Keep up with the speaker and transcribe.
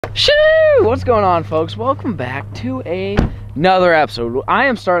Shoo! What's going on, folks? Welcome back to another episode. I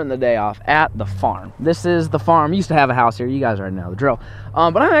am starting the day off at the farm. This is the farm. Used to have a house here. You guys already know the drill.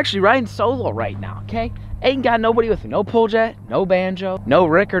 But I'm actually riding solo right now, okay? Ain't got nobody with me. No pull jet, no banjo, no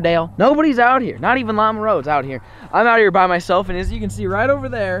Rick or Dale. Nobody's out here. Not even Llama Road's out here. I'm out here by myself, and as you can see right over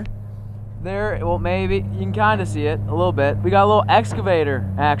there, well, maybe you can kind of see it a little bit. We got a little excavator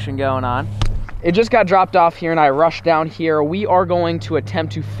action going on. It just got dropped off here and I rushed down here. We are going to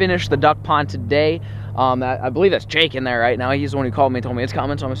attempt to finish the duck pond today. I believe that's Jake in there right now. He's the one who called me and told me it's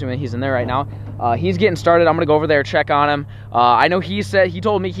coming, so I'm assuming he's in there right now. He's getting started. I'm gonna go over there, check on him. I know he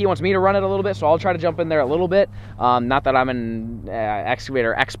told me he wants me to run it a little bit, so I'll try to jump in there a little bit. Not that I'm an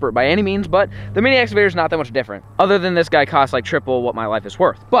excavator expert by any means, but the mini excavator is not that much different. Other than this guy costs like triple what my life is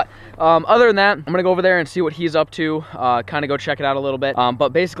worth. But other than that, I'm gonna go over there and see what he's up to, kind of go check it out a little bit. But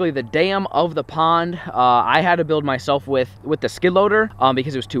basically the dam of the pond, I had to build myself with the skid loader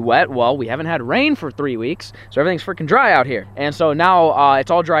because it was too wet. Well, we haven't had rain for 3 weeks, so everything's freaking dry out here. And so now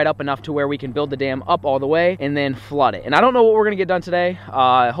it's all dried up enough to where we can build the dam up all the way and then flood it. And I don't know what we're gonna get done today.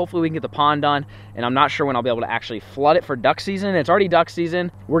 Hopefully we can get the pond done, and I'm not sure when I'll be able to actually flood it for duck season. It's already duck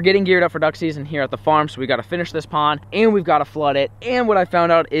season. We're getting geared up for duck season here at the farm, so we got to finish this pond and we've got to flood it. And what I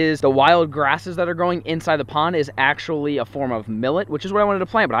found out is the wild grasses that are growing inside the pond is actually a form of millet, which is what I wanted to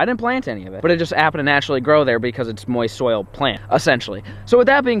plant, but I didn't plant any of it. But it just happened to naturally grow there because it's moist soil plant, essentially. So with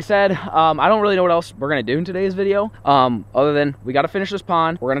that being said, I don't really know what else we're gonna do in today's video, other than we got to finish this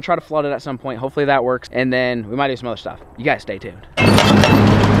pond. We're gonna try to flood it at some point. Hopefully that works, and then we might do some other stuff. You guys stay tuned.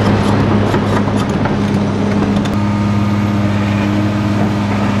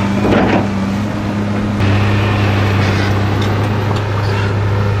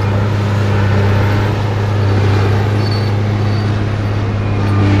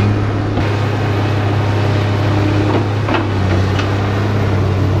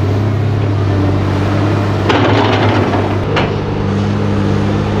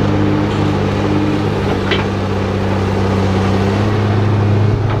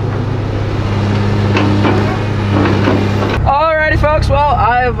 Well,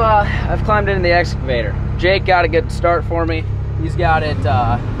 I've climbed into the excavator. Jake got a good start for me. He's got it.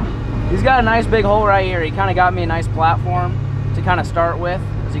 He's got a nice big hole right here. He kind of got me a nice platform to kind of start with.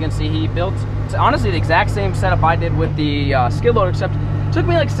 As you can see, he built honestly the exact same setup I did with the skid loader, except it took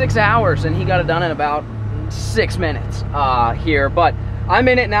me like 6 hours, and he got it done in about 6 minutes here. But I'm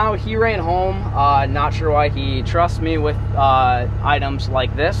in it now. He ran home. Not sure why he trusts me with items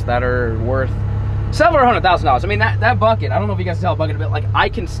like this that are worth several $100,000. I mean, that bucket, I don't know if you guys can tell a bucket a bit, like I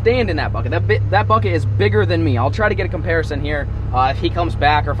can stand in that bucket. That bucket is bigger than me. I'll try to get a comparison here if he comes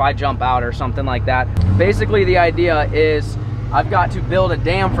back or if I jump out or something like that. Basically, the idea is I've got to build a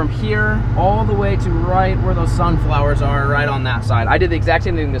dam from here all the way to right where those sunflowers are, right on that side. I did the exact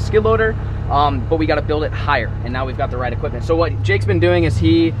same thing with the skid loader, but we got to build it higher, and now we've got the right equipment. So what Jake's been doing is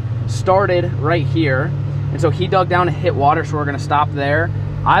he started right here, and so he dug down and hit water, so we're gonna stop there.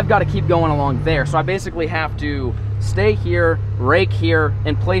 I've got to keep going along there. So I basically have to stay here, rake here,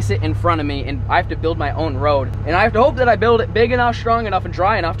 and place it in front of me, and I have to build my own road. And I have to hope that I build it big enough, strong enough, and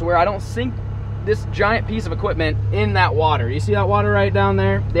dry enough to where I don't sink this giant piece of equipment in that water. You see that water right down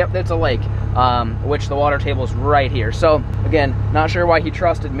there? Yep, that's a lake, which the water table is right here. So again, not sure why he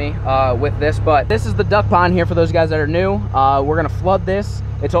trusted me with this, but this is the duck pond here for those guys that are new. We're gonna flood this.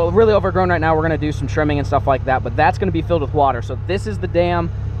 It's really overgrown right now. We're gonna do some trimming and stuff like that, but that's gonna be filled with water. So this is the dam.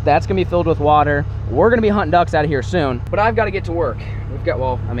 That's gonna be filled with water. We're gonna be hunting ducks out of here soon, but I've got to get to work. We've got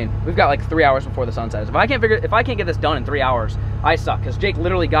like 3 hours before the sun sets. If I can't get this done in 3 hours, I suck, because Jake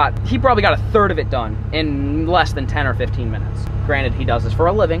literally he probably got a third of it done in less than 10 or 15 minutes. Granted, he does this for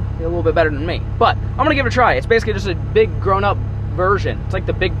a living, a little bit better than me, but I'm gonna give it a try. It's basically just a big grown-up version. It's like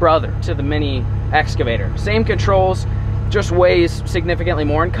the big brother to the mini excavator. Same controls, just weighs significantly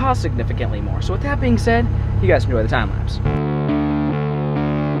more and costs significantly more. So with that being said, you guys enjoy the time lapse.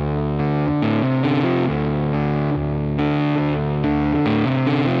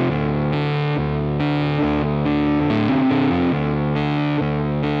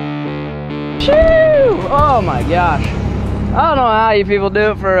 Oh my gosh. I don't know how you people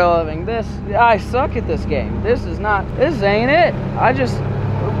do it for a living. I suck at this game. This ain't it.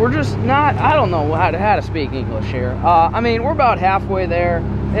 We're just not, I don't know how to speak English here. I mean, we're about halfway there.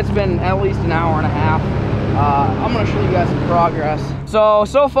 It's been at least an hour and a half. I'm gonna show you guys some progress.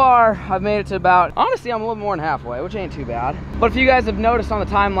 So far, I've made it to about, honestly, I'm a little more than halfway, which ain't too bad. But if you guys have noticed on the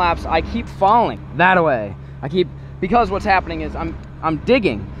time lapse, I keep falling that way. Because what's happening is I'm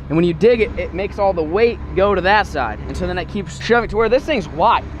digging, and when you dig it, it makes all the weight go to that side, and so then it keeps shoving to where this thing's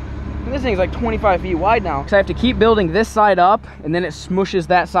wide. And this thing's like 25 feet wide now. So I have to keep building this side up, and then it smushes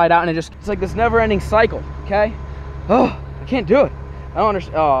that side out, and it's like this never-ending cycle, okay? Oh, I can't do it. I don't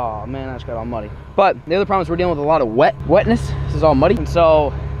understand. Oh man, I just got all muddy. But the other problem is we're dealing with a lot of wetness. This is all muddy. And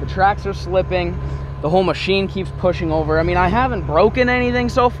so the tracks are slipping. The whole machine keeps pushing over. I mean, I haven't broken anything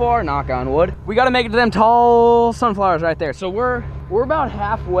so far, knock on wood. We gotta make it to them tall sunflowers right there. So we're about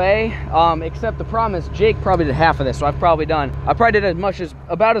halfway, except the problem is Jake probably did half of this, so I probably did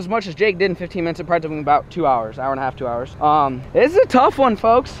about as much as Jake did in 15 minutes. It probably took me about 2 hours, hour and a half, 2 hours. It's a tough one,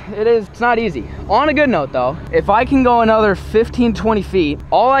 folks. It's not easy. On a good note though, if I can go another 15, 20 feet,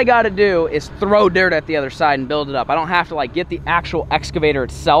 all I gotta do is throw dirt at the other side and build it up. I don't have to like get the actual excavator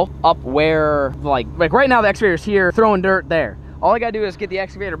itself up where, like right now the excavator's here, throwing dirt there. All I gotta do is get the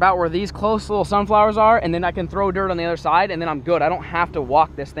excavator about where these close little sunflowers are, and then I can throw dirt on the other side, and then I'm good. I don't have to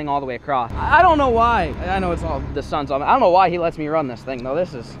walk this thing all the way across. I don't know why. I know it's all, the sun's on. I don't know why he lets me run this thing though.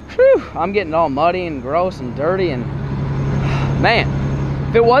 This is, whew, I'm getting all muddy and gross and dirty, and man,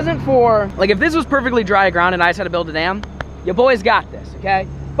 if it wasn't for, like if this was perfectly dry ground and I just had to build a dam, you boys got this, okay?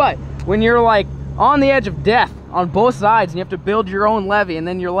 But when you're like on the edge of death on both sides and you have to build your own levee, and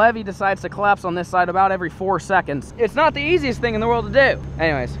then your levee decides to collapse on this side about every 4 seconds, it's not the easiest thing in the world to do.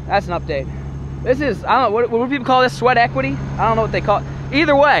 Anyways, that's an update. This is, I don't know, what do people call this? Sweat equity? I don't know what they call it.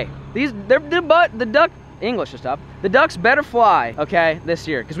 Either way, the duck, English and stuff, the ducks better fly, okay, this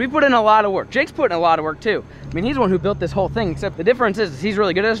year, because we put in a lot of work. Jake's putting in a lot of work too. I mean, he's the one who built this whole thing, except the difference is he's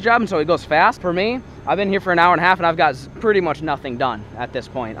really good at his job, and so he goes fast. For me, I've been here for an hour and a half, and I've got pretty much nothing done at this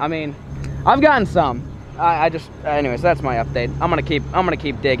point. I mean, I've gotten some. Anyways, that's my update. I'm gonna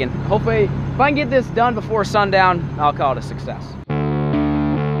keep digging. Hopefully, if I can get this done before sundown, I'll call it a success.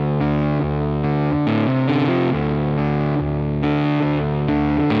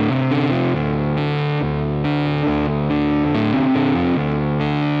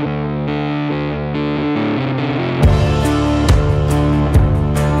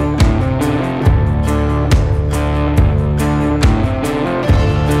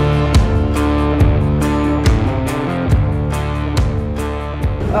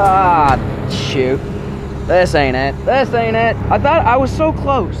 Ah, shoot. This ain't it. This ain't it. I thought I was so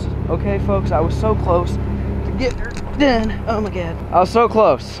close. Okay, folks, I was so close to getting her done. Oh my God. I was so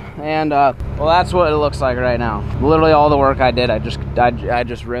close. And, well, that's what it looks like right now. Literally all the work I did, I just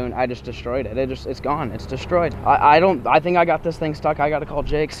destroyed it. It's gone. It's destroyed. I think I got this thing stuck. I got to call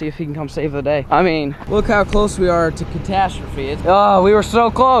Jake, see if he can come save the day. I mean, look how close we are to catastrophe. Oh, we were so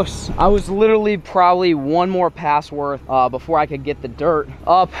close. I was literally probably one more pass worth before I could get the dirt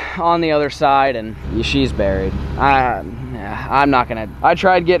up on the other side, and she's buried. I'm not gonna, I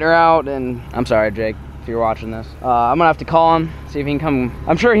tried getting her out, and I'm sorry, Jake, if you're watching this. I'm gonna have to call him, see if he can come.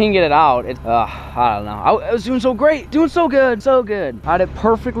 I'm sure he can get it out. I don't know. I was doing so great, doing so good, so good. I had it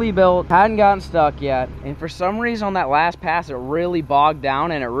perfectly built, hadn't gotten stuck yet, and for some reason on that last pass, it really bogged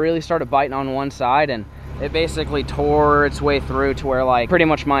down, and it really started biting on one side, and it basically tore its way through to where like pretty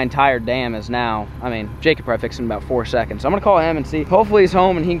much my entire dam is now. I mean, Jake could probably fix it in about 4 seconds. So I'm gonna call him and see. Hopefully he's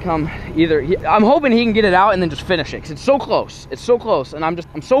home and he can come I'm hoping he can get it out and then just finish it, because it's so close. It's so close, and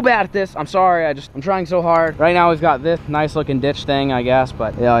I'm so bad at this. I'm sorry, I'm trying so hard. Right now we've got this nice looking ditch thing, I guess,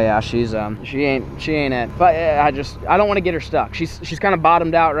 but yeah, she's she ain't it. But I don't want to get her stuck. She's kind of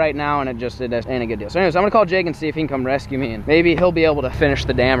bottomed out right now, and it ain't a good deal. So anyways, I'm gonna call Jake and see if he can come rescue me, and maybe he'll be able to finish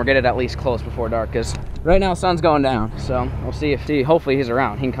the dam or get it at least close before dark, because right now sun's going down. So we'll see hopefully he's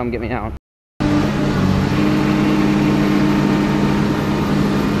around. He can come get me out.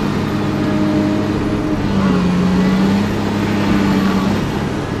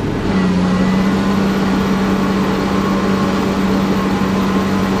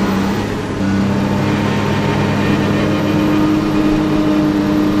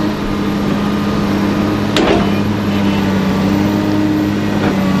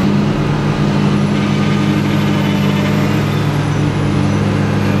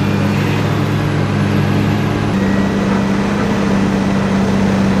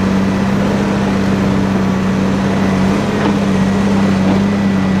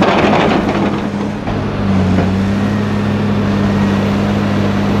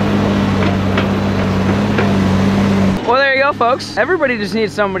 Folks, everybody just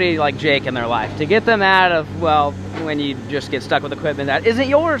needs somebody like Jake in their life to get them out of, well, when you just get stuck with equipment that isn't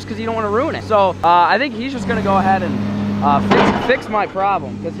yours because you don't want to ruin it. So I think he's just gonna go ahead and fix my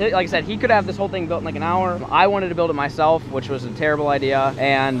problem, because like I said, he could have this whole thing built in like an hour. I wanted to build it myself, which was a terrible idea,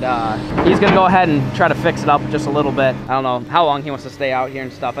 and he's gonna go ahead and try to fix it up just a little bit. I don't know how long he wants to stay out here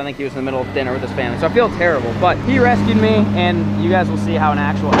and stuff. I think he was in the middle of dinner with his family, so I feel terrible, but he rescued me, and you guys will see how an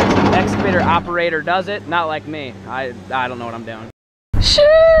actual excavator operator does it, not like me. I don't know what I'm doing.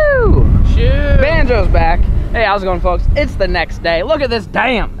 Shoo! Shoo! Banjo's back. Hey, how's it going, folks? It's the next day. Look at this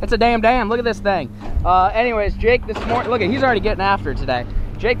dam. It's a damn dam. Look at this thing. Anyways, Jake this morning, look at, he's already getting after it today.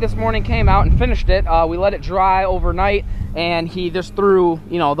 Jake this morning came out and finished it. We let it dry overnight, and he just threw,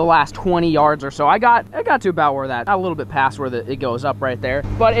 you know, the last 20 yards or so. I got to about where that, a little bit past where it goes up right there.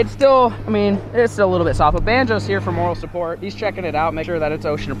 But it's still, I mean, it's still a little bit soft. But Banjo's here for moral support. He's checking it out, make sure that it's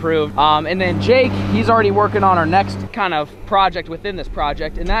ocean approved. And then Jake, he's already working on our next kind of project within this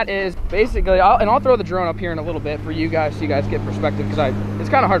project, and that is basically, I'll throw the drone up here in a little bit for you guys so you guys get perspective, because it's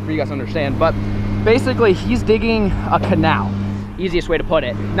kind of hard for you guys to understand. But basically, he's digging a canal. Easiest way to put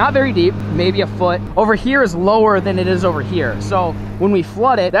it. Not very deep, maybe a foot. Over here is lower than it is over here. So when we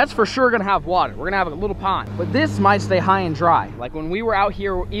flood it, that's for sure gonna have water. We're gonna have a little pond, but this might stay high and dry. Like when we were out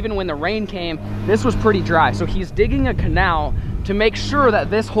here, even when the rain came, this was pretty dry. So he's digging a canal to make sure that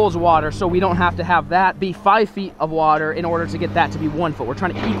this holds water, so we don't have to have that be 5 feet of water in order to get that to be 1 foot. We're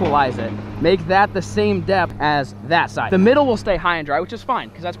trying to equalize it, make that the same depth as that side. The middle will stay high and dry, which is fine,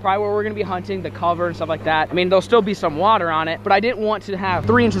 because that's probably where we're gonna be hunting, the cover and stuff like that. I mean, there'll still be some water on it, but I didn't want to have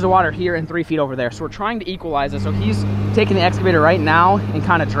 3 inches of water here and 3 feet over there. So we're trying to equalize it. So he's taking the excavator right now and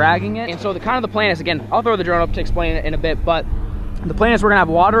kind of dragging it. And so the plan is, again, I'll throw the drone up to explain it in a bit, but the plan is we're gonna have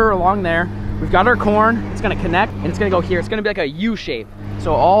water along there. We've got our corn, it's gonna connect, and it's gonna go here. It's gonna be like a U shape.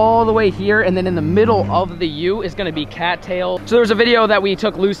 So all the way here, and then in the middle of the U is gonna be cattail. So there was a video that we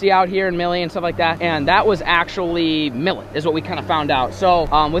took Lucy out here and Millie and stuff like that, and that was actually millet, is what we kind of found out. So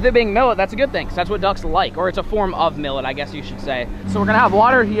with it being millet, that's a good thing, because that's what ducks like, or it's a form of millet, I guess you should say. So we're gonna have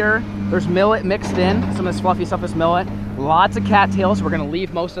water here. There's millet mixed in. Some of this fluffy stuff is millet. Lots of cattails, so we're gonna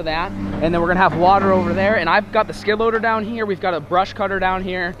leave most of that. And then we're gonna have water over there. And I've got the skid loader down here. We've got a brush cutter down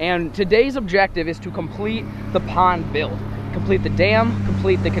here. And today's objective is to complete the pond build. Complete the dam,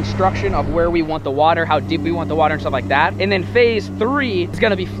 complete the construction of where we want the water, how deep we want the water and stuff like that. And then phase 3 is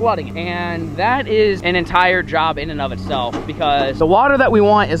gonna be flooding. And that is an entire job in and of itself, because the water that we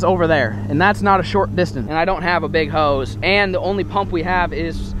want is over there. And that's not a short distance. And I don't have a big hose. And the only pump we have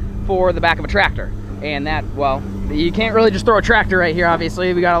is for the back of a tractor. And that, well, you can't really just throw a tractor right here,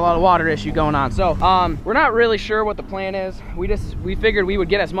 obviously. We got a lot of water issue going on. So we're not really sure what the plan is. We figured we would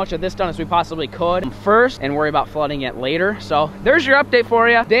get as much of this done as we possibly could first and worry about flooding it later. So there's your update for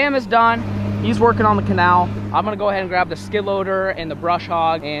you. Dam is done. He's working on the canal. I'm gonna go ahead and grab the skid loader and the brush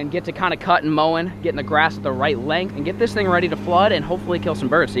hog and get to kind of cut and mowing, getting the grass at the right length, and get this thing ready to flood and hopefully kill some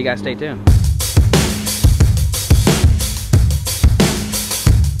birds. So you guys stay tuned.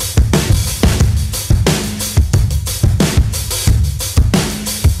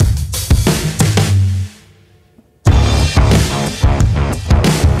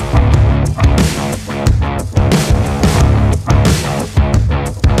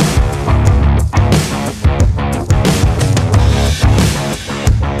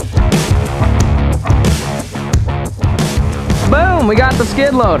 We got the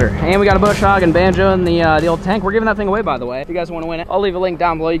skid loader, and we got a bush hog and Banjo in the old tank. We're giving that thing away, by the way, if you guys want to win it. I'll leave a link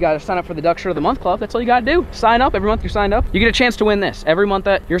down below. You guys sign up for the Duck Shirt of the Month Club. That's all you gotta do. Sign up. Every month you're signed up, you get a chance to win this. Every month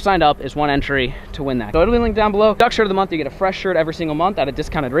that you're signed up is one entry to win that. So it'll be linked down below. Duck Shirt of the Month, you get a fresh shirt every single month at a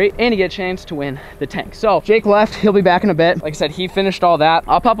discounted rate, and you get a chance to win the tank. So Jake left. He'll be back in a bit. Like I said, he finished all that.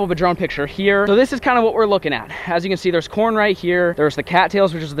 I'll pop up a drone picture here. So this is kind of what we're looking at. As you can see, there's corn right here. There's the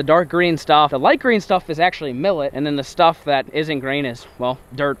cattails, which is the dark green stuff. The light green stuff is actually millet, and then the stuff that isn't green is, well,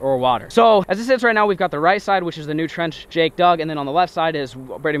 dirt or water. So as it sits right now, we've got the right side, which is the new trench Jake dug, and then on the left side is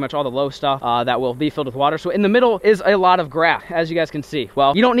pretty much all the low stuff that will be filled with water. So in the middle is a lot of grass, as you guys can see.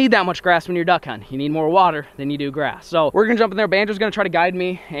 Well, you don't need that much grass when you're duck hunting. You need more water than you do grass. So we're gonna jump in there. Banjo's gonna try to guide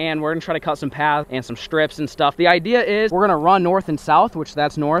me, and we're gonna try to cut some paths and some strips and stuff. The idea is we're gonna run north and south, which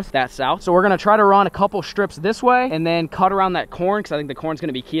that's north, that's south. So we're gonna try to run a couple strips this way and then cut around that corn, because I think the corn's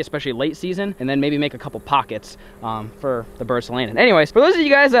gonna be key, especially late season, and then maybe make a couple pockets for the birds to land in. Anyways, for those of you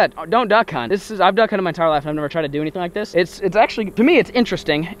guys that don't duck hunt, I've duck hunted my entire life and I've never tried to do anything like this. It's actually, to me, it's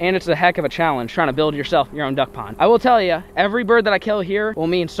interesting, and it's a heck of a challenge trying to build yourself your own duck pond. I will tell you, every bird that I kill here will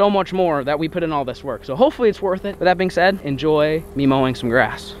mean so much more that we put in all this work. So hopefully it's worth it. With that being said, enjoy me mowing some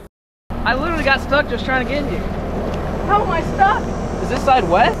grass. I literally got stuck just trying to get in here. How am I stuck? Is this side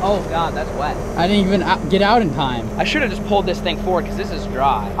wet? Oh God, that's wet. I didn't even get out in time. I should have just pulled this thing forward, because this is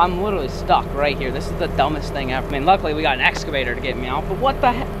dry. I'm literally stuck right here. This is the dumbest thing ever. I mean, luckily we got an excavator to get me out, but what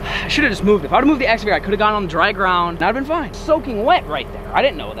the heck? I should have just moved it. If I would have moved the excavator, I could have gone on the dry ground, and I'd have been fine. Soaking wet right there. I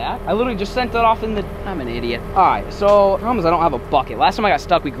didn't know that. I literally just sent that off in the, I'm an idiot. All right, so the problem is I don't have a bucket. Last time I got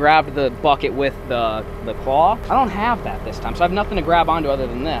stuck, we grabbed the bucket with the claw. I don't have that this time, so I have nothing to grab onto other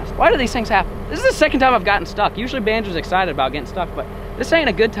than this. Why do these things happen? This is the second time I've gotten stuck. Usually Banjo's excited about getting stuck, but This ain't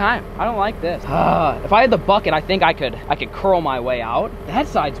a good time. I don't like this. If I had the bucket, I think I could curl my way out. That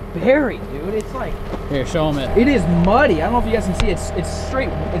side's buried, dude. It's like, here, show them it. it is muddy. I don't know if you guys can see. It's straight.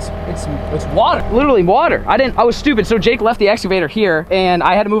 It's water. Literally water. I was stupid. So Jake left the excavator here, and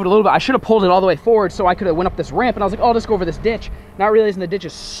I had to move it a little bit. I should have pulled it all the way forward so I could have went up this ramp. And I was like, oh, I'll just go over this ditch, not realizing the ditch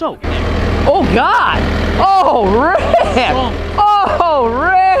is soaked. Oh God! Oh rip! Oh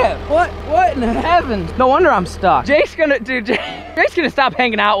rip! What in heavens? No wonder I'm stuck. Jake's gonna stop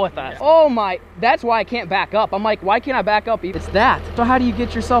hanging out with us. Oh my! That's why I can't back up. I'm like, why can't I back up? It's that. So how do you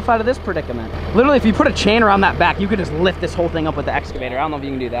get yourself out of this predicament? Literally, if you put a chain around that back, you could just lift this whole thing up with the excavator. I don't know if you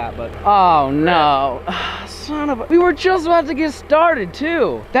can do that, but oh no! Son of a! We were just about to get started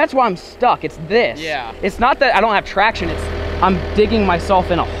too. That's why I'm stuck. It's this. Yeah. It's not that I don't have traction. It's I'm digging myself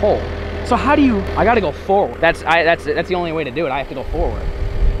in a hole. So how do you, I gotta go forward. That's the only way to do it. I have to go forward.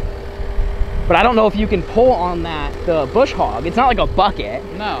 But I don't know if you can pull on the bush hog. It's not like a bucket.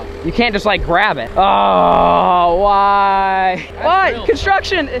 No. You can't just like grab it. Oh, why? What?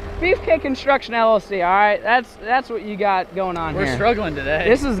 Construction, Beefcake Construction LLC, all right? That's what you got going on here. We're struggling today.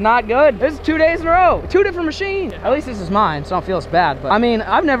 This is not good. This is 2 days in a row. 2 different machines. Yeah. At least this is mine, so I don't feel as bad. But I mean,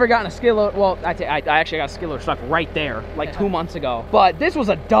 I've never gotten a skid loader. Well, I actually got a skid loader stuck right there, like 2 months ago. But this was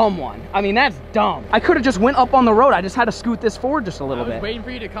a dumb one. I mean, that's dumb. I could have just went up on the road. I just had to scoot this forward just a little bit. I was waiting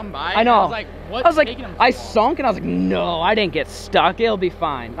for you to come by. I know. I was like, what's taking him so I long? sunk and I was like, no, I didn't get stuck. It'll be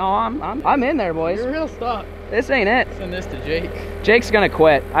fine. Oh, I'm in there, boys. You're real stuck. This ain't it. Send this to Jake. Jake's gonna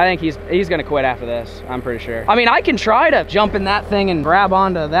quit. I think he's gonna quit after this. I'm pretty sure. I mean, I can try to jump in that thing and grab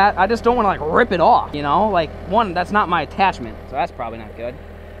onto that. I just don't want to like rip it off, you know? Like, one, that's not my attachment, so that's probably not good.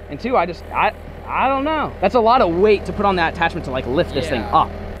 And two, I don't know. That's a lot of weight to put on that attachment to like lift this thing up.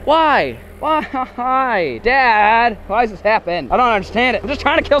 Why? Why? Dad, why does this happen? I don't understand it. I'm just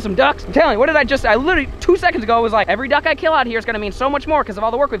trying to kill some ducks. I'm telling you, I literally 2 seconds ago was like, every duck I kill out here is gonna mean so much more because of all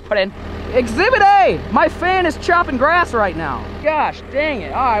the work we've put in. Exhibit A, my fan is chopping grass right now. Gosh, dang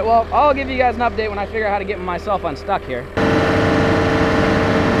it. All right, well, I'll give you guys an update when I figure out how to get myself unstuck here.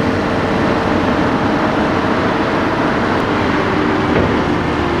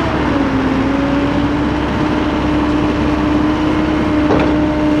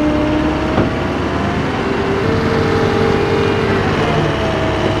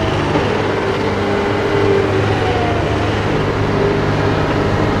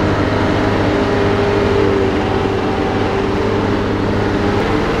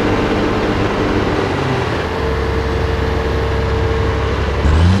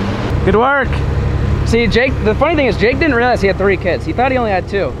 Good work. See, Jake, the funny thing is Jake didn't realize he had 3 kids. He thought he only had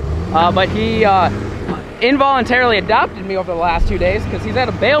 2. But he involuntarily adopted me over the last 2 days because he's had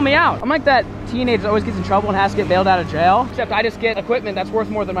to bail me out. I'm like that teenager that always gets in trouble and has to get bailed out of jail. Except I just get equipment that's worth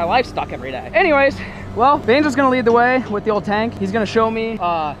more than my livestock every day. Anyways, well, Banjo's gonna lead the way with the old tank. He's gonna show me,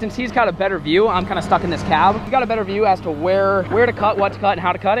 since he's got a better view, I'm kind of stuck in this cab. He's got a better view as to where to cut, what to cut, and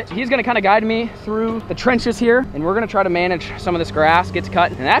how to cut it. So he's gonna kind of guide me through the trenches here, and we're gonna try to manage some of this grass, gets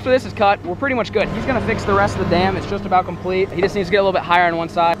cut. And after this is cut, we're pretty much good. He's gonna fix the rest of the dam. It's just about complete. He just needs to get a little bit higher on one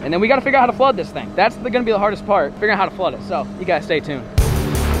side. And then we gotta figure out how to flood this thing. That's gonna be the hardest part, figuring out how to flood it. So you guys stay tuned.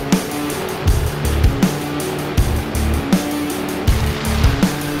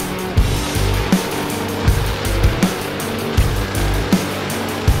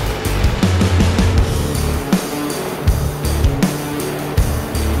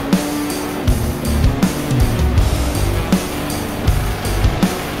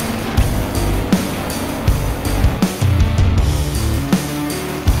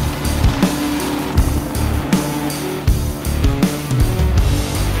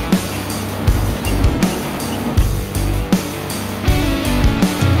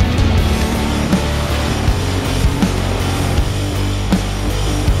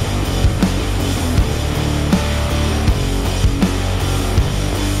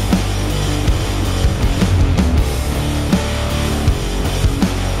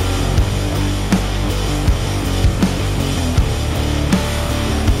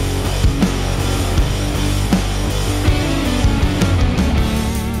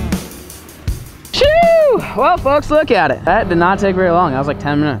 Well, folks, look at it. That did not take very long. That was like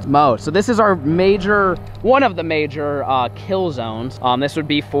 10 minutes most. So this is our one of the major kill zones. This would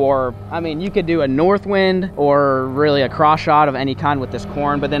be for, I mean, you could do a north wind or really a cross shot of any kind with this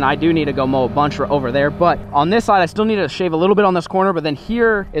corn, but then I do need to go mow a bunch over there. But on this side, I still need to shave a little bit on this corner, but then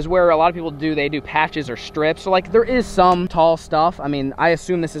here is where a lot of people they do patches or strips. So like there is some tall stuff. I mean, I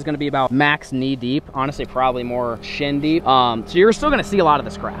assume this is gonna be about max knee deep. Honestly, probably more shin deep. So you're still gonna see a lot of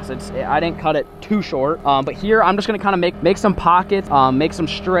this grass. I didn't cut it too short, but but here I'm just gonna kind of make some pockets, make some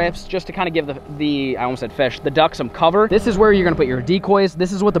strips, just to kind of give the I almost said fish, the duck some cover. This is where you're gonna put your decoys.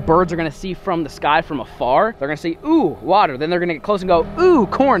 This is what the birds are gonna see from the sky from afar. They're gonna see, ooh, water. Then they're gonna get close and go, ooh,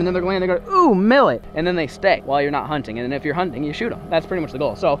 corn. And then they're going to go, ooh, millet. And then they stay while you're not hunting. And then if you're hunting, you shoot them. That's pretty much the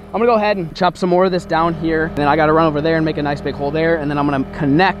goal. So I'm gonna go ahead and chop some more of this down here. And then I gotta run over there and make a nice big hole there. And then I'm gonna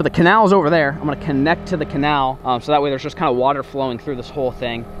connect, the canal's over there. I'm gonna connect to the canal. So that way there's just kind of water flowing through this whole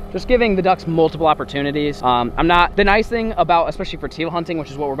thing. Just giving the ducks multiple opportunities. The nice thing about, especially for teal hunting, which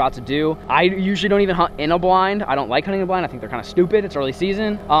is what we're about to do, I usually don't even hunt in a blind. I don't like hunting in a blind. I think they're kind of stupid. It's early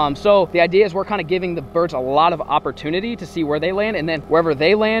season. So the idea is we're kind of giving the birds a lot of opportunity to see where they land, and then wherever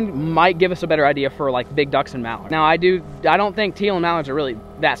they land might give us a better idea for like big ducks and mallards. Now I don't think teal and mallards are really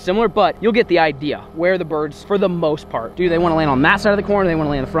that similar, but you'll get the idea where the birds, for the most part, do they want to land on that side of the corn, or they want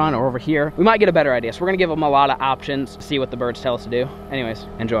to land in the front, or over here. We might get a better idea. So we're gonna give them a lot of options to see what the birds tell us to do. Anyways,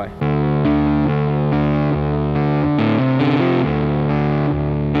 enjoy.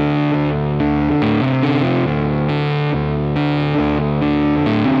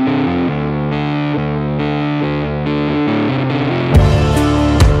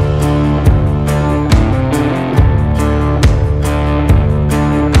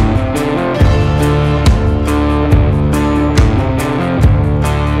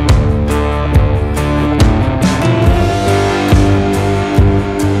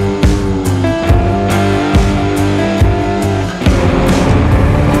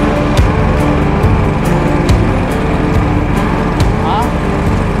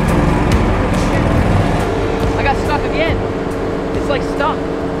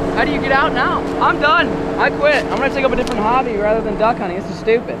 How do you get out now? I'm done. I quit. I'm gonna take up a different hobby rather than duck hunting. This is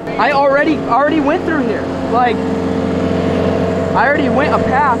stupid. I already went through here. Like, I already went a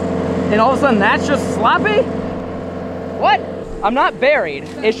path, and all of a sudden that's just sloppy? What? I'm not buried.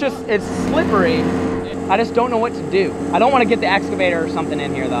 It's slippery. I just don't know what to do. I don't want to get the excavator or something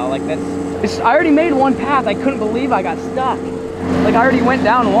in here though. Like I already made one path. I couldn't believe I got stuck. Like, I already went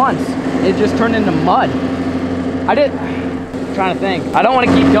down once. It just turned into mud. I'm trying to think. I don't want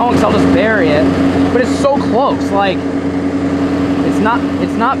to keep going because I'll just bury it. But it's so close. Like,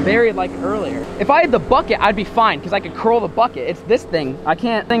 it's not buried like earlier. If I had the bucket, I'd be fine because I could curl the bucket. It's this thing.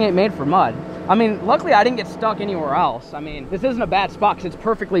 Thing ain't made for mud. I mean, luckily I didn't get stuck anywhere else. I mean, this isn't a bad spot because it's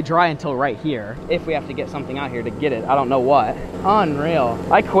perfectly dry until right here. If we have to get something out here to get it, I don't know what. Unreal.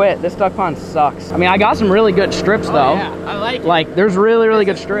 I quit. This duck pond sucks. I mean, I got some really good strips though. Yeah, I like it. Like, there's really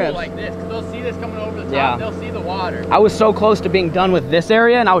good strips. Cool like this, because they'll see this coming over the top. Yeah. They'll see the water. I was so close to being done with this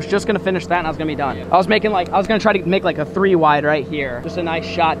area, and I was just gonna finish that and I was gonna be done. I was gonna try to make like a 3 wide right here. Just a nice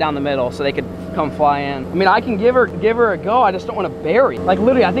shot down the middle so they could come fly in. I mean, I can give her a go. I just don't want to bury. Like,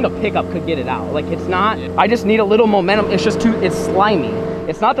 literally, I think a pickup could get it out. Like, it's not, I just need a little momentum. It's just it's slimy.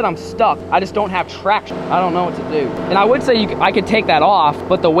 It's not that I'm stuck. I just don't have traction. I don't know what to do. And I would say I could take that off,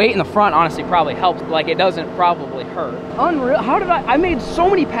 but the weight in the front honestly probably helps. Like, it doesn't probably hurt. Unreal. How did I made so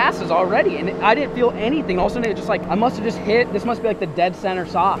many passes already and I didn't feel anything. All of a sudden it just like, I must have just hit, this must be like the dead center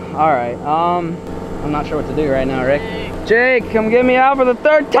soft. All right, I'm not sure what to do right now, Rick. Jake, come get me out for the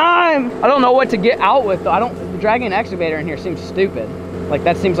 3rd time. I don't know what to get out with though. Dragging an excavator in here seems stupid. Like,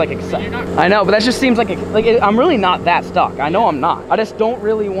 that seems like I know, but that just seems like I'm really not that stuck. I know I'm not. I just don't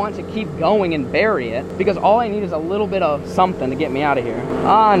really want to keep going and bury it because all I need is a little bit of something to get me out of here.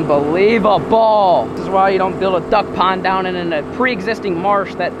 Unbelievable. This is why you don't build a duck pond down in a pre-existing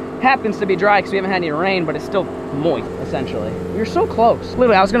marsh that happens to be dry because we haven't had any rain, but it's still moist, essentially. You're so close.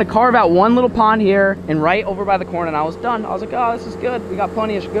 Literally, I was gonna carve out one little pond here and right over by the corner, and I was done. I was like, oh, this is good. We got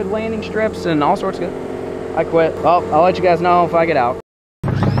plenty of good landing strips and all sorts of good. I quit. Well, I'll let you guys know if I get out.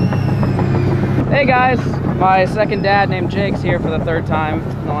 Hey guys, my second dad named Jake's here for the 3rd time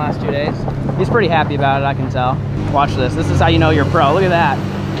in the last 2 days. He's pretty happy about it, I can tell. Watch this. This is how you know you're pro. Look at that.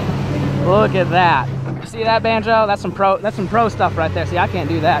 Look at that. See that, Banjo? That's some pro stuff right there. See, I can't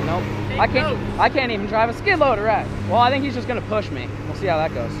do that. Nope. I can't even drive a skid loader, right? Well, I think he's just gonna push me. We'll see how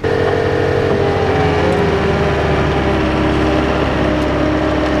that goes.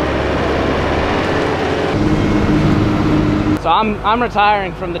 So I'm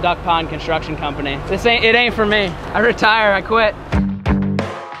retiring from the duck pond construction company. It ain't for me. I retire, I quit.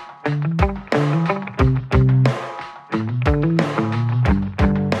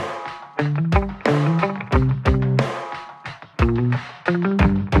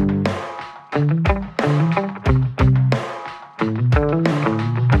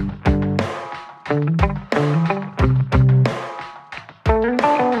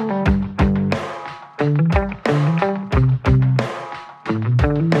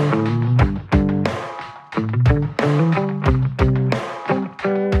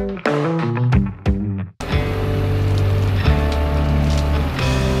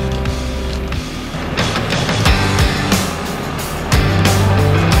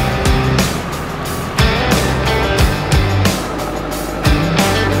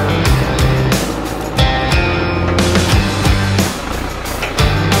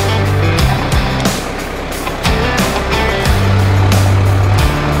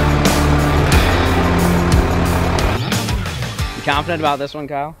 confident about this one,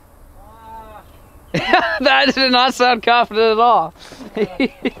 Kyle? That did not sound confident at all.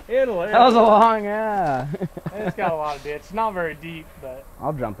 That was a long, yeah. It's got a lot of ditch. It's not very deep, but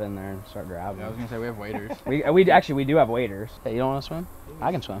I'll jump in there and start grabbing. Yeah, I was gonna say we have waders. we do have waders. Hey, you don't want to swim?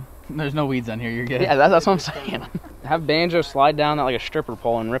 I can swim. There's no weeds on here. You're good. Yeah, that's what I'm saying. Have Banjo slide down that like a stripper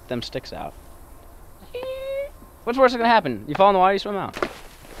pole and rip them sticks out. What's worse gonna happen? You fall in the water, you swim out.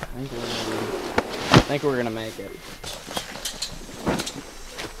 I think we're gonna make it.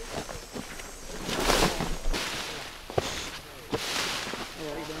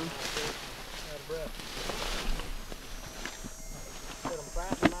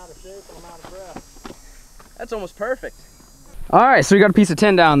 That's almost perfect. All right, so we got a piece of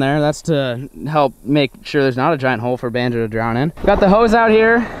tin down there. That's to help make sure there's not a giant hole for Banjo to drown in. Got the hose out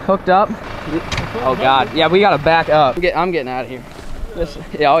here, hooked up. Oh God, yeah, we gotta back up. I'm getting out of here.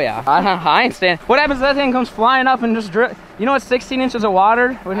 Oh yeah, I ain't standing. What happens if that thing comes flying up and just drip? You know what 16 inches of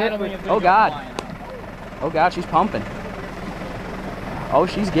water would hit? Oh God. Oh God, she's pumping. Oh,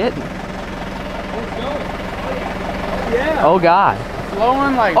 she's getting. yeah. Oh God.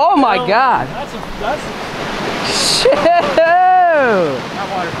 Flowing like. Oh my God. That's Shit. That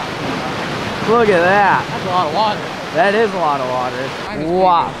water pump. Look at that. That's a lot of water. That is a lot of water.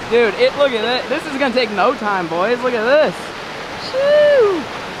 Wow. Dude, look at this. This is gonna take no time, boys. Look at this. Shoo.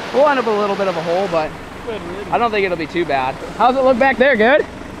 We'll end up a little bit of a hole, but I don't think it'll be too bad. How's it look back there? Good?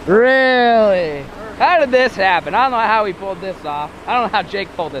 Really? How did this happen? I don't know how we pulled this off. I don't know how Jake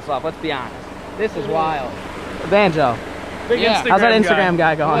pulled this off, let's be honest. This is wild. Banjo. big Instagram How's that Instagram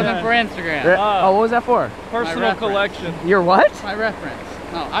guy going? Living for Instagram. Oh, what was that for? Personal collection. Your what? My reference.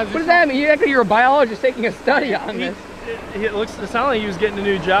 No, What does that mean? You're a biologist taking a study on this. It sounded like he was getting a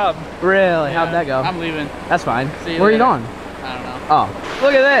new job. Really? How'd that go? I'm leaving. That's fine. See you Where are you later. going? I don't know. Oh,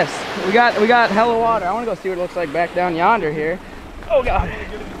 look at this. We got hella water. I want to go see what it looks like back down yonder here. Oh God,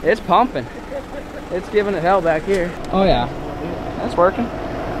 it's pumping. It's giving it hell back here. Oh yeah, that's working.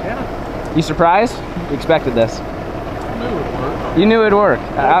 Yeah. You surprised? You expected this? I knew it would work. You knew it'd work.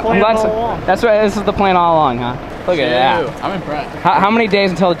 I'm glad. all along. That's right. This is the plan all along, huh? Look at that. I'm impressed. How many days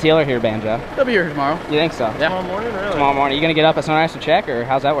until the tealer here, Banjo? He'll be here tomorrow. You think so? Yeah. Tomorrow morning, really? Tomorrow morning. You gonna get up at sunrise to check, or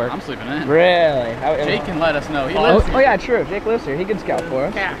how's that work? I'm sleeping in. Really? Jake can let us know. He Oh, lives here. oh yeah, true. Jake lives here. He can scout for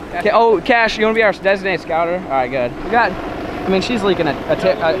us. Yeah. Oh, Cash, you want to be our designated scouter? All right, good. We got. I mean, she's leaking a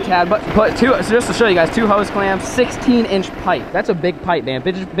tad, but two. So just to show you guys, 2 hose clamps, 16-inch pipe. That's a big pipe, man.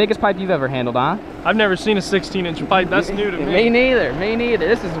 Biggest pipe you've ever handled, huh? I've never seen a 16-inch pipe. That's new to me. Me neither. Me neither.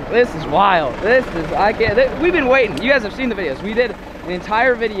 This is wild. I can't. We've been waiting. You guys have seen the videos. We did an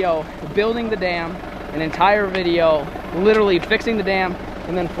entire video building the dam, an entire video literally fixing the dam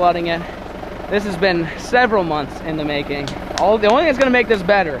and then flooding it. This has been several months in the making. The only thing that's gonna make this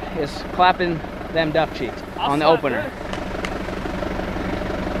better is clapping them duck cheeks on the opener.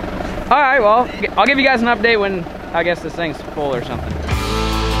 All right, well, I'll give you guys an update when I guess this thing's full or something.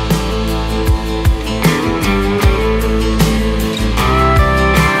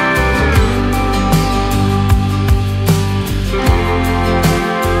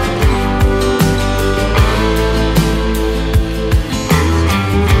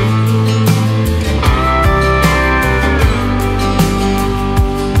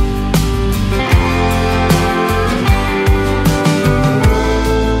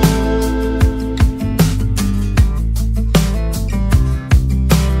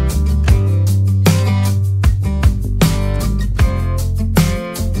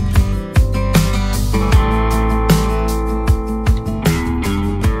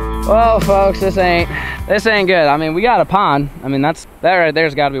 Well, folks, this ain't good. I mean, we got a pond. I mean, that right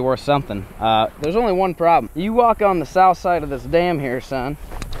there's got to be worth something. There's only one problem. You walk on the south side of this dam here, son,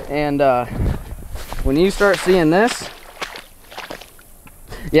 and when you start seeing this,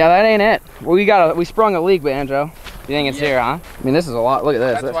 yeah, that ain't it. We sprung a leak, Banjo. You think it's here, huh? I mean, this is a lot. Look at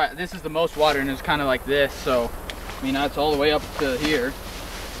this. That's why this is the most water, and it's kind of like this. So, I mean, that's all the way up to here.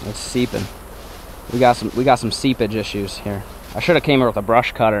 It's seeping. We got some seepage issues here. I should have came here with a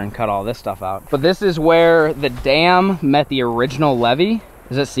brush cutter and cut all this stuff out. But this is where the dam met the original levee.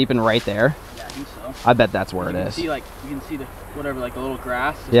 Is it seeping right there? Yeah, I think so. I bet that's where it is. You can see the whatever, like the little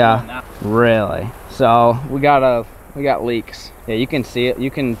grass. Yeah. Really. So we got leaks. Yeah, you can see it.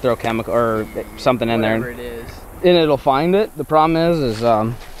 You can throw chemical or something in there. Whatever it is. And it'll find it. The problem is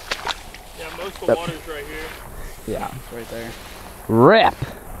yeah, most of the water's right here. Yeah. It's right there. Rip.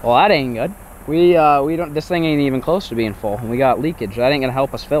 Well, that ain't good. We don't. This thing ain't even close to being full. We got leakage. That ain't gonna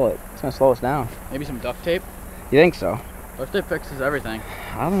help us fill it. It's gonna slow us down. Maybe some duct tape. You think so? Duct tape fixes everything.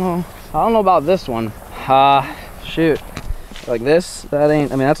 I don't know. I don't know about this one. Shoot. Like this, that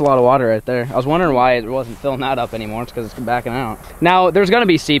ain't, I mean, that's a lot of water right there. I was wondering why it wasn't filling that up anymore. It's because it's backing out. Now, there's gonna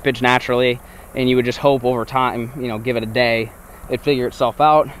be seepage naturally, and you would just hope over time, you know, give it a day, it'd figure itself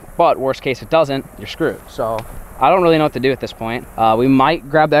out. But worst case, it doesn't, you're screwed. So I don't really know what to do at this point. We might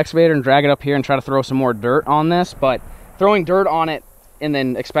grab the excavator and drag it up here and try to throw some more dirt on this, but throwing dirt on it and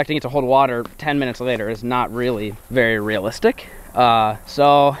then expecting it to hold water 10 minutes later is not really very realistic.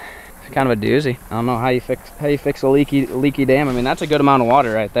 So kind of a doozy. I don't know how you fix a leaky dam. I mean, that's a good amount of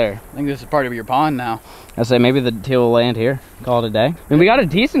water right there. I think this is part of your pond now. I say maybe the teal will land here. Call it a day. I mean, we got a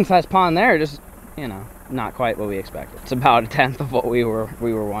decent sized pond there, just, you know, not quite what we expected. It's about 1/10 of what we were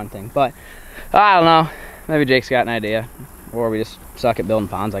wanting. But I don't know. Maybe Jake's got an idea, or we just suck at building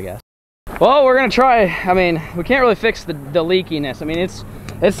ponds, I guess. Well, we're gonna try. I mean, we can't really fix the leakiness. I mean, it's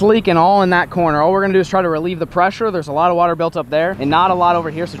leaking all in that corner. All we're gonna do is try to relieve the pressure. There's a lot of water built up there and not a lot over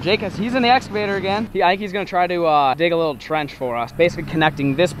here. So Jake, he's in the excavator again. I think he's gonna try to dig a little trench for us, basically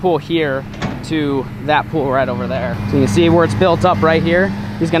connecting this pool here to that pool right over there. So you can see where it's built up right here.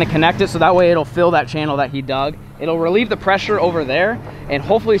 He's gonna connect it so that way it'll fill that channel that he dug. It'll relieve the pressure over there and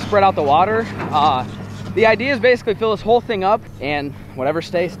hopefully spread out the water. The idea is basically fill this whole thing up and whatever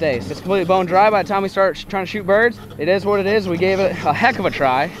stays, stays. It's completely bone dry by the time we start trying to shoot birds. It is what it is. We gave it a heck of a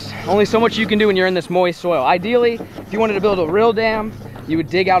try. Only so much you can do when you're in this moist soil. Ideally, if you wanted to build a real dam, you would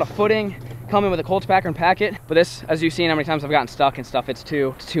dig out a footing, come in with a Colts packer and pack it. But this, as you've seen how many times I've gotten stuck and stuff, it's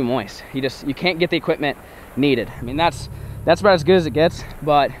too moist. You can't get the equipment needed. I mean, that's about as good as it gets,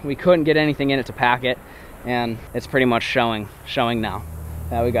 but we couldn't get anything in it to pack it, and it's pretty much showing now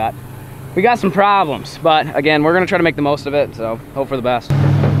that we got some problems. But again, we're gonna try to make the most of it, so hope for the best.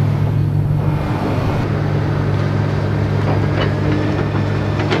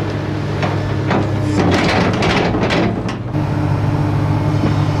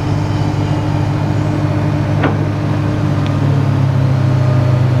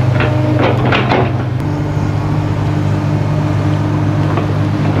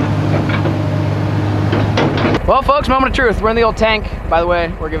 Well, folks, moment of truth. We're in the old tank. By the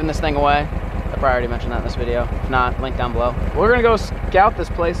way, we're giving this thing away. I probably already mentioned that in this video. If not, link down below. We're gonna go scout this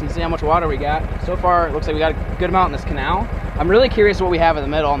place and see how much water we got. So far, it looks like we got a good amount in this canal. I'm really curious what we have in the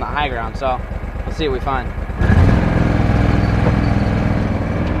middle on the high ground, so let's see what we find.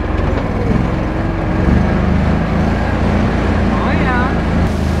 Oh yeah.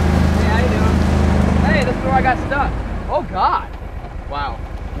 Hey, how you doing? Hey, this is where I got stuck. Oh God. Wow.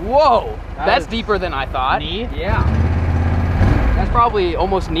 Whoa, that's deeper than I thought. Knee? Yeah. That's probably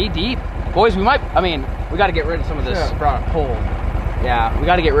almost knee deep. Boys, we got to get rid of some of this hole. Yeah, we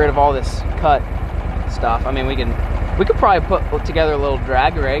got to get rid of all this cut stuff. I mean, we could probably put together a little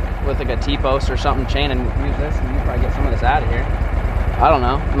drag rake with like a T-post or something, chain, and use this, and you could probably get some of this out of here. I don't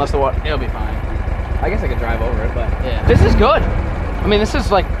know, unless the water. It'll be fine. I guess I could drive over it, but yeah. This is good. I mean, this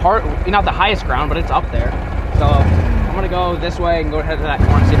is like not the highest ground, but it's up there. So I'm gonna go this way and go ahead to that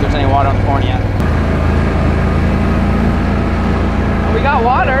corner and see if there's any water on the corner yet. We got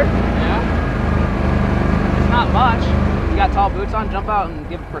water. Yeah. It's not much. You got tall boots on? Jump out and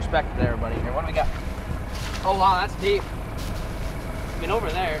give a perspective to everybody here. What do we got? Oh wow, that's deep. I mean, over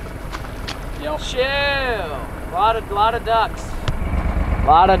there. Yo, chill. A lot of ducks.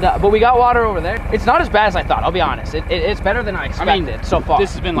 But we got water over there. It's not as bad as I thought, I'll be honest. It's better than I expected so far.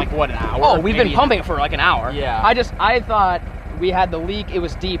 This has been like, what, an hour? Oh, we've been pumping it for like an hour. Yeah. I thought we had the leak, it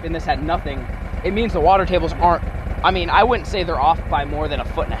was deep, and this had nothing. It means the water tables aren't, I mean, I wouldn't say they're off by more than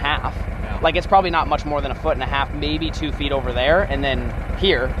 1.5 feet. Yeah. Like, it's probably not much more than 1.5 feet, maybe 2 feet over there, and then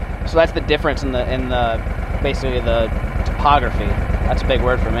here. So that's the difference in the basically the topography. That's a big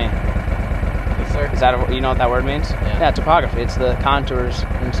word for me. Sir. Is that, you know what that word means? Yeah, topography. It's the contours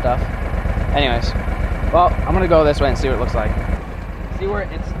and stuff. Anyways, well, I'm gonna go this way and see what it looks like. See where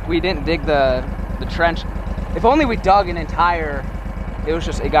we didn't dig the trench. If only we dug an entire,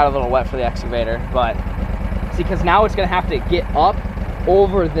 it got a little wet for the excavator, but see, because now it's gonna have to get up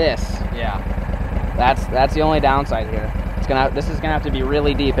over this. Yeah. That's the only downside here. This is gonna have to be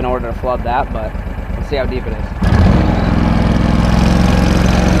really deep in order to flood that, but let's see how deep it is.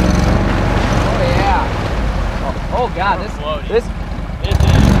 Oh God, this is.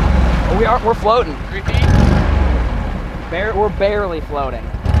 Oh, we're floating. 3 feet? We're barely floating.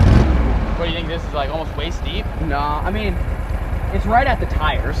 What do you think? This is like almost waist deep? No, I mean, it's right at the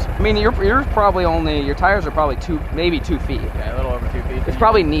tires. I mean, your tires are probably maybe 2 feet. Yeah, a little over 2 feet. It's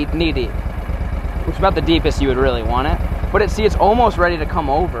probably knee deep, which is about the deepest you would really want it. But it's almost ready to come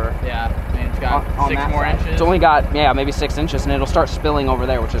over. Yeah, I mean, it's got on 6 that more side. inches. It's only got, yeah, maybe 6 inches, and it'll start spilling over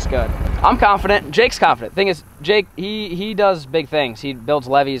there, which is good. I'm confident. Jake's confident. Thing is, Jake, he does big things. He builds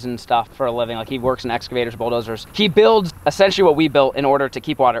levees and stuff for a living. Like, he works in excavators, bulldozers. He builds essentially what we built in order to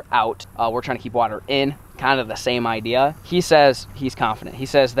keep water out. We're trying to keep water in. Kind of the same idea. He says he's confident. He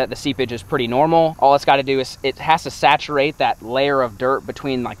says that the seepage is pretty normal. All it's got to do is it has to saturate that layer of dirt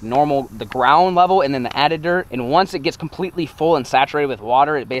between like normal, the ground level, and then the added dirt. And once it gets completely full and saturated with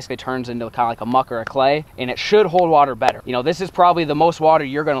water, it basically turns into kind of like a muck or a clay, and it should hold water better. You know, this is probably the most water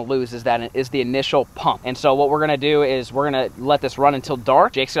you're going to lose is the initial pump. And so what we're going to do is we're going to let this run until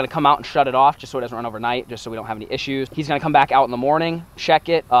dark. Jake's going to come out and shut it off just so it doesn't run overnight, just so we don't have any issues. He's going to come back out in the morning, check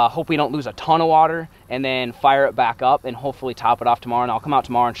it, hope we don't lose a ton of water, and then fire it back up and hopefully top it off tomorrow. And I'll come out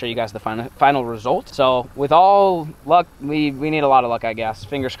tomorrow and show you guys the final result. So with all luck, we need a lot of luck, I guess.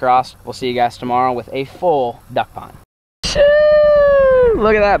 Fingers crossed. We'll see you guys tomorrow with a full duck pond.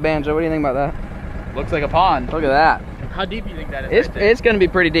 Look at that, Banjo. What do you think about that? Looks like a pond. Look at that. How deep do you think that is? It's gonna be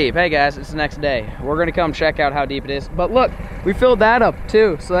pretty deep. Hey guys, it's the next day. We're gonna come check out how deep it is. But look, we filled that up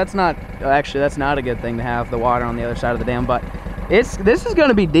too. So that's not, actually that's not a good thing to have the water on the other side of the dam, but this is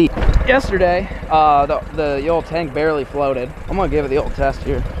gonna be deep. Yesterday, the old tank barely floated. I'm gonna give it the old test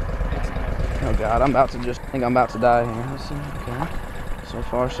here. Oh God, I think I'm about to die here. Let's see. Okay. So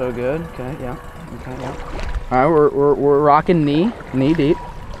far so good. Okay, yeah. Okay, yeah. All right, we're rocking knee deep.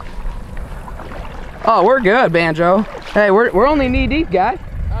 Oh, we're good, Banjo. Hey, we're only knee deep, guy.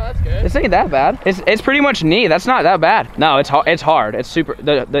 Oh, that's good. This ain't that bad. It's pretty much knee. That's not that bad. No, it's hard. It's super.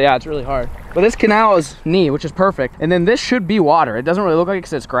 Yeah, it's really hard. But this canal is knee, which is perfect. And then this should be water. It doesn't really look like it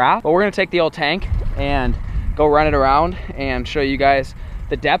because it's grass. But we're gonna take the old tank and go run it around and show you guys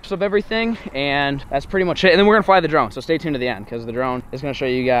the depths of everything, and that's pretty much it. And then we're gonna fly the drone, so stay tuned to the end because the drone is gonna show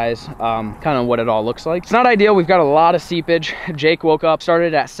you guys kind of what it all looks like. It's not ideal. We've got a lot of seepage. Jake woke up,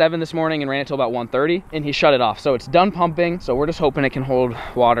 started at 7 this morning and ran until about 1:30, and he shut it off. So it's done pumping, so we're just hoping it can hold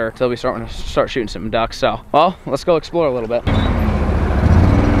water until we start shooting some ducks. So, well, let's go explore a little bit. Oh,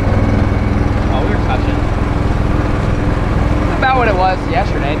 we were touching. About what it was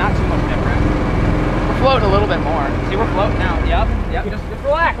yesterday, not too much different. Floating a little bit more. See, we're floating now. Yep. Just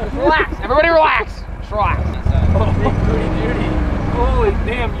relax. Just relax. Everybody relax. Just relax. Oh, big booty duty. Holy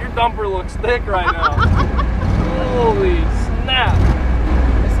damn, your dumper looks thick right now. Holy snap.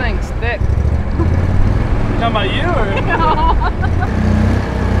 This thing's thick. You talking about you or?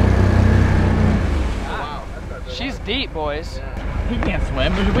 Wow. She's deep, boys. He can't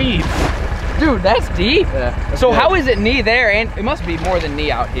swim. There's weeds. Dude, that's deep. Yeah, so how is it knee there? And it must be more than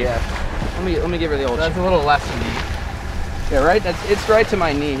knee out here. Let me give her the old. That's a little less than knee. Yeah, right. It's right to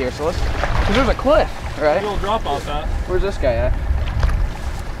my knee here. So let's. Cause there's a cliff, right? Little drop off at. Where's this guy at?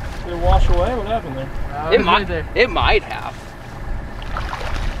 Did it wash away? What happened there? It might have.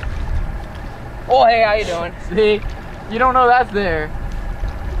 Oh, hey, how you doing? See, you don't know that's there.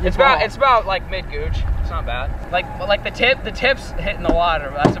 It's about like mid gooch. It's not bad. Like the tip's hitting the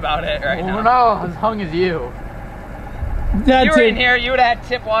water. But that's about it right now. No, as hung as you. If you were in here, you would have had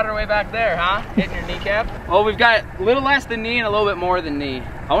tip water way back there, huh? Hitting your kneecap. Well, we've got a little less than knee and a little bit more than knee.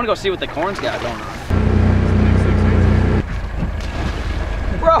 I want to go see what the corn's got going on.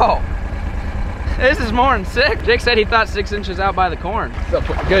 Bro, this is more than 6. Jake said he thought 6 inches out by the corn. It's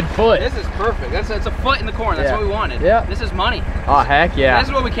a good foot. This is perfect. It's a foot in the corn. That's what we wanted. Yeah. This is money. Oh, heck yeah. This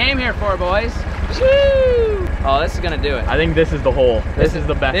is what we came here for, boys. Woo! Oh, this is gonna do it. I think this is the hole. This is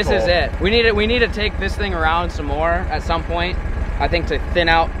the best hole. This is it. We need to take this thing around some more at some point. I think to thin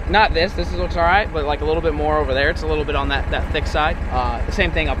out, not this is what's all right, but like a little bit more over there. It's a little bit on that thick side. The same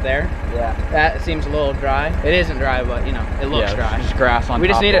thing up there. Yeah. That seems a little dry. It isn't dry, but you know, it looks dry. Just grass on top. We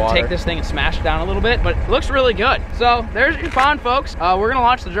just need to take this thing and smash it down a little bit, but it looks really good. So there's your pond, folks. We're gonna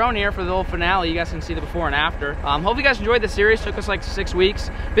launch the drone here for the little finale. You guys can see the before and after. Hope you guys enjoyed this series. Took us like 6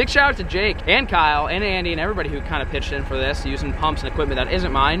 weeks. Big shout out to Jake and Kyle and Andy and everybody who kind of pitched in for this, using pumps and equipment that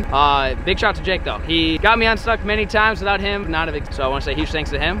isn't mine. Big shout out to Jake though. He got me unstuck many times. Without him, not a big. So I want to say huge thanks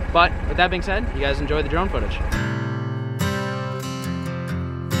to him. But with that being said, you guys enjoy the drone footage.